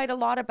know quite a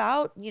lot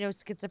about,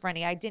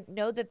 schizophrenia. I didn't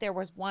know that there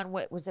was one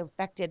what was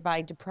affected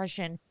by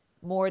depression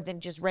more than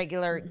just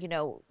regular,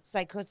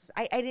 psychosis.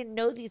 I didn't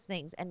know these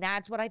things. And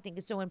that's what I think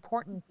is so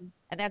important.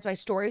 And that's why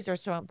stories are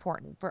so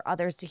important for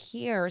others to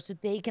hear, so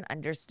they can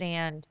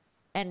understand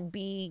and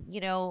be,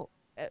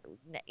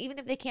 even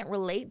if they can't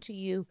relate to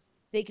you,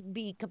 they can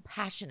be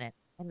compassionate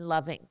and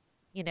loving,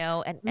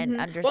 and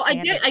understanding.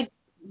 Well,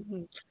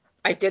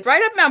 I did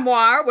write a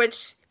memoir,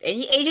 which if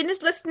any agent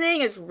is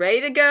listening is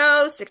ready to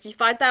go,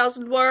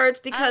 65,000 words,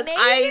 because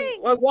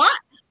Amazing.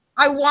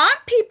 I want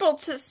people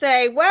to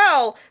say,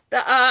 well,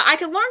 I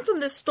can learn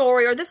from this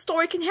story, or this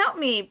story can help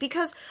me,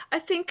 because I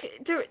think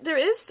there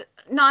is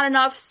not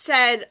enough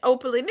said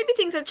openly. Maybe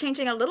things are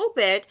changing a little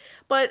bit,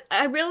 but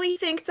I really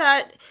think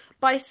that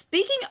by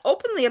speaking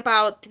openly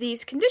about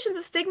these conditions,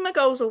 the stigma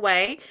goes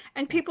away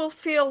and people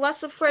feel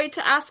less afraid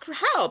to ask for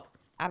help.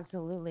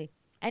 Absolutely.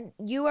 And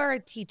you are a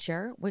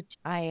teacher, which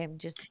I am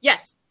just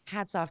Yes.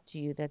 hats off to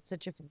you. That's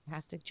such a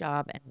fantastic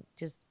job, and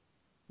just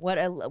what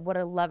a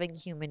loving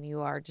human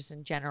you are, just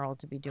in general,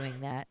 to be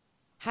doing that.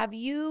 Have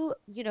you,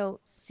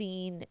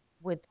 seen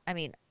with, I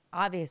mean,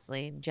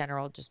 obviously in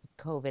general, just with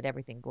COVID,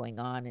 everything going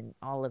on, and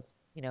all of,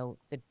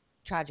 the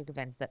tragic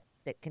events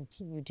that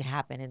continue to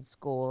happen in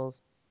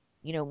schools,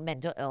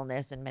 mental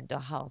illness and mental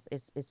health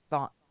is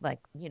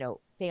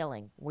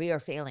failing. We are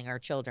failing our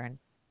children.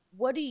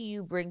 what do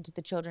you bring to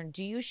the children?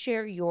 Do you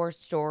share your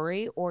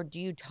story, or do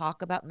you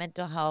talk about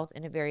mental health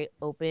in a very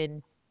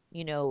open,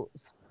 you know,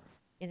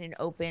 in an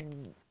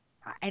open,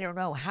 I don't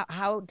know,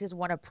 how does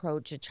one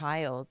approach a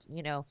child,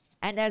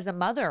 and as a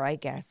mother, I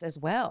guess, as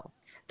well?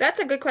 That's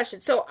a good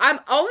question. So I'm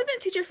only been a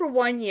teacher for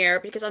 1 year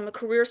because I'm a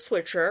career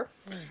switcher.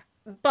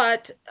 Mm.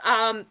 But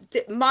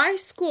my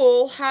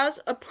school has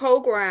a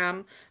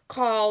program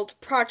called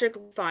Project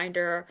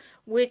Finder,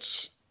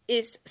 which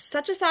is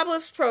such a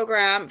fabulous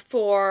program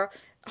for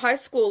high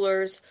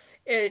schoolers.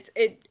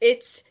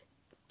 It's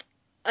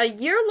a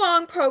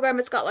year-long program.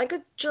 It's got like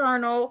a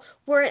journal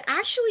where it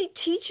actually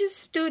teaches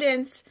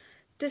students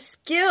the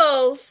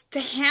skills to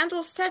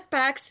handle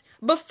setbacks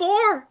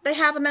before they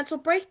have a mental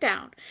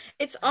breakdown.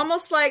 It's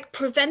almost like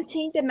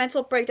preventing the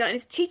mental breakdown.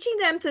 It's teaching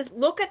them to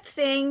look at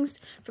things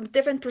from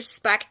different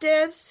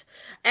perspectives,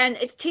 and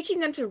it's teaching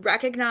them to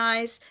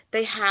recognize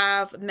they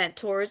have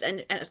mentors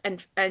and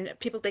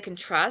people they can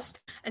trust.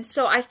 And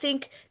so I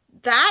think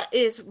that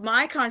is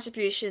my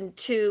contribution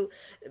to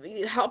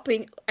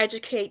helping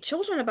educate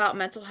children about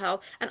mental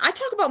health. And I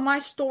talk about my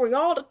story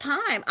all the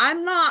time.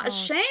 I'm not Oh, it's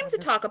ashamed to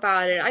wonderful. talk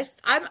about it.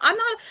 I'm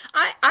not,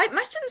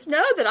 my students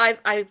know that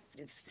I've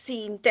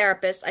seen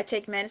therapists, I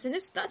take medicine.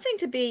 It's nothing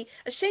to be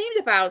ashamed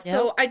about. Yep.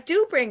 So I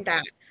do bring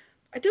that.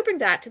 I do bring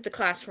that to the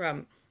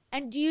classroom.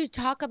 And do you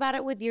talk about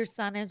it with your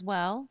son as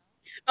well?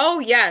 Oh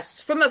yes,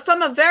 from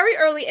a very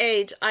early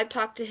age, I've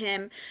talked to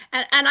him,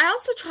 and I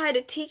also try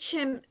to teach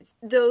him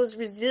those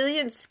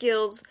resilience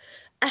skills,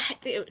 uh,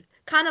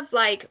 kind of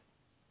like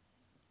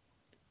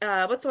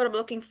what's what I'm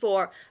looking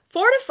for?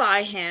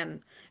 Fortify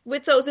him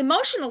with those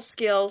emotional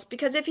skills,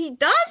 because if he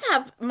does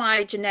have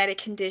my genetic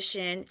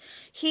condition,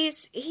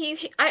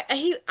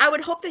 I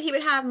would hope that he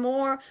would have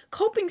more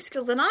coping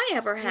skills than I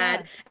ever Yeah.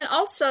 had. And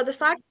also the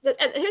fact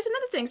that, and here's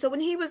another thing. So when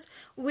he was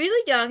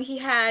really young, he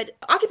had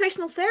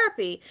occupational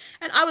therapy,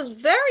 and I was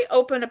very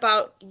open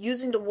about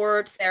using the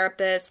word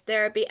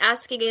therapy,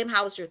 asking him,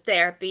 how was your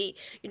therapy?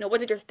 What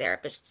did your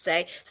therapist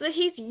say? So that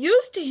he's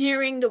used to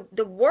hearing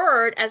the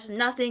word as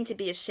nothing to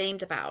be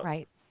ashamed about.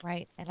 Right,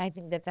 right. And I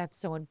think that that's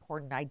so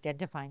important,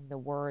 identifying the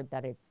word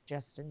that it's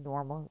a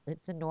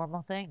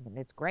normal thing and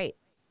it's great.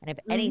 And if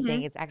anything,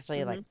 Mm-hmm. it's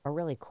actually like Mm-hmm. a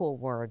really cool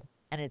word.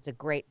 And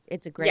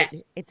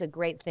Yes. it's a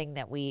great thing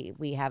that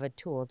we have a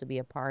tool to be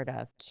a part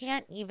of.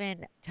 Can't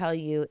even tell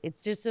you,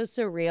 it's just so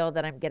surreal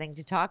that I'm getting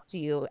to talk to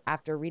you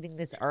after reading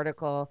this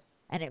article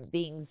and it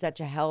being such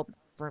a help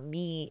for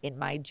me in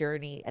my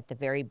journey at the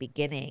very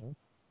beginning.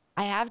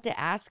 I have to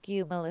ask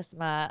you,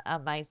 Melissa,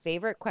 my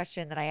favorite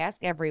question that I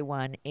ask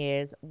everyone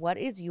is, what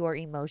is your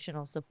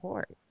emotional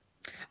support?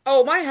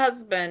 Oh, my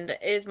husband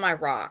is my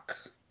rock.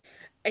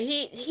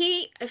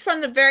 He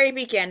from the very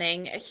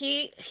beginning,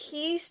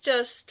 he's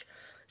just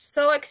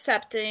so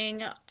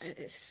accepting,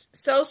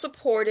 so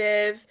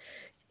supportive.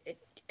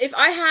 If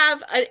I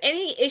have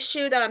any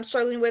issue that I'm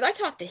struggling with, I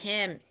talk to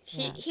him.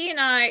 Yeah. He and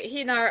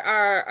I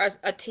are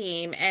a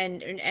team,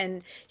 and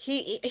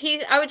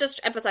I would just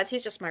emphasize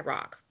he's just my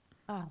rock.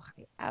 Oh,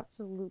 I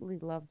absolutely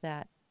love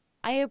that.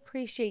 I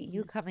appreciate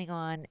you coming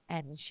on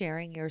and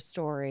sharing your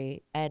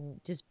story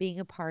and just being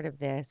a part of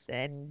this.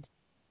 And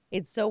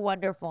it's so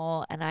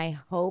wonderful. And I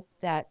hope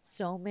that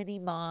so many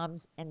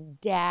moms and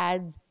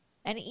dads,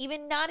 and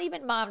even not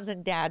even moms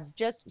and dads,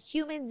 just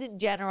humans in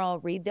general,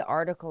 read the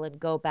article and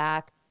go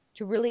back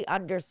to really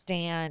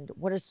understand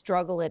what a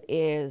struggle it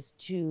is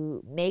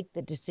to make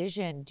the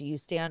decision. Do you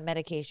stay on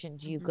medication?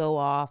 Do you Mhm. go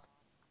off?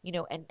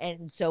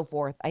 And so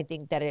forth. I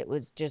think that it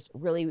was just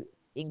really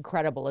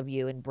incredible of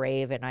you and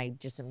brave. And I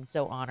just am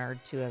so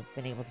honored to have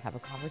been able to have a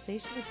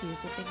conversation with you.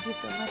 So thank you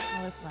so much,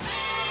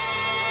 Melissa.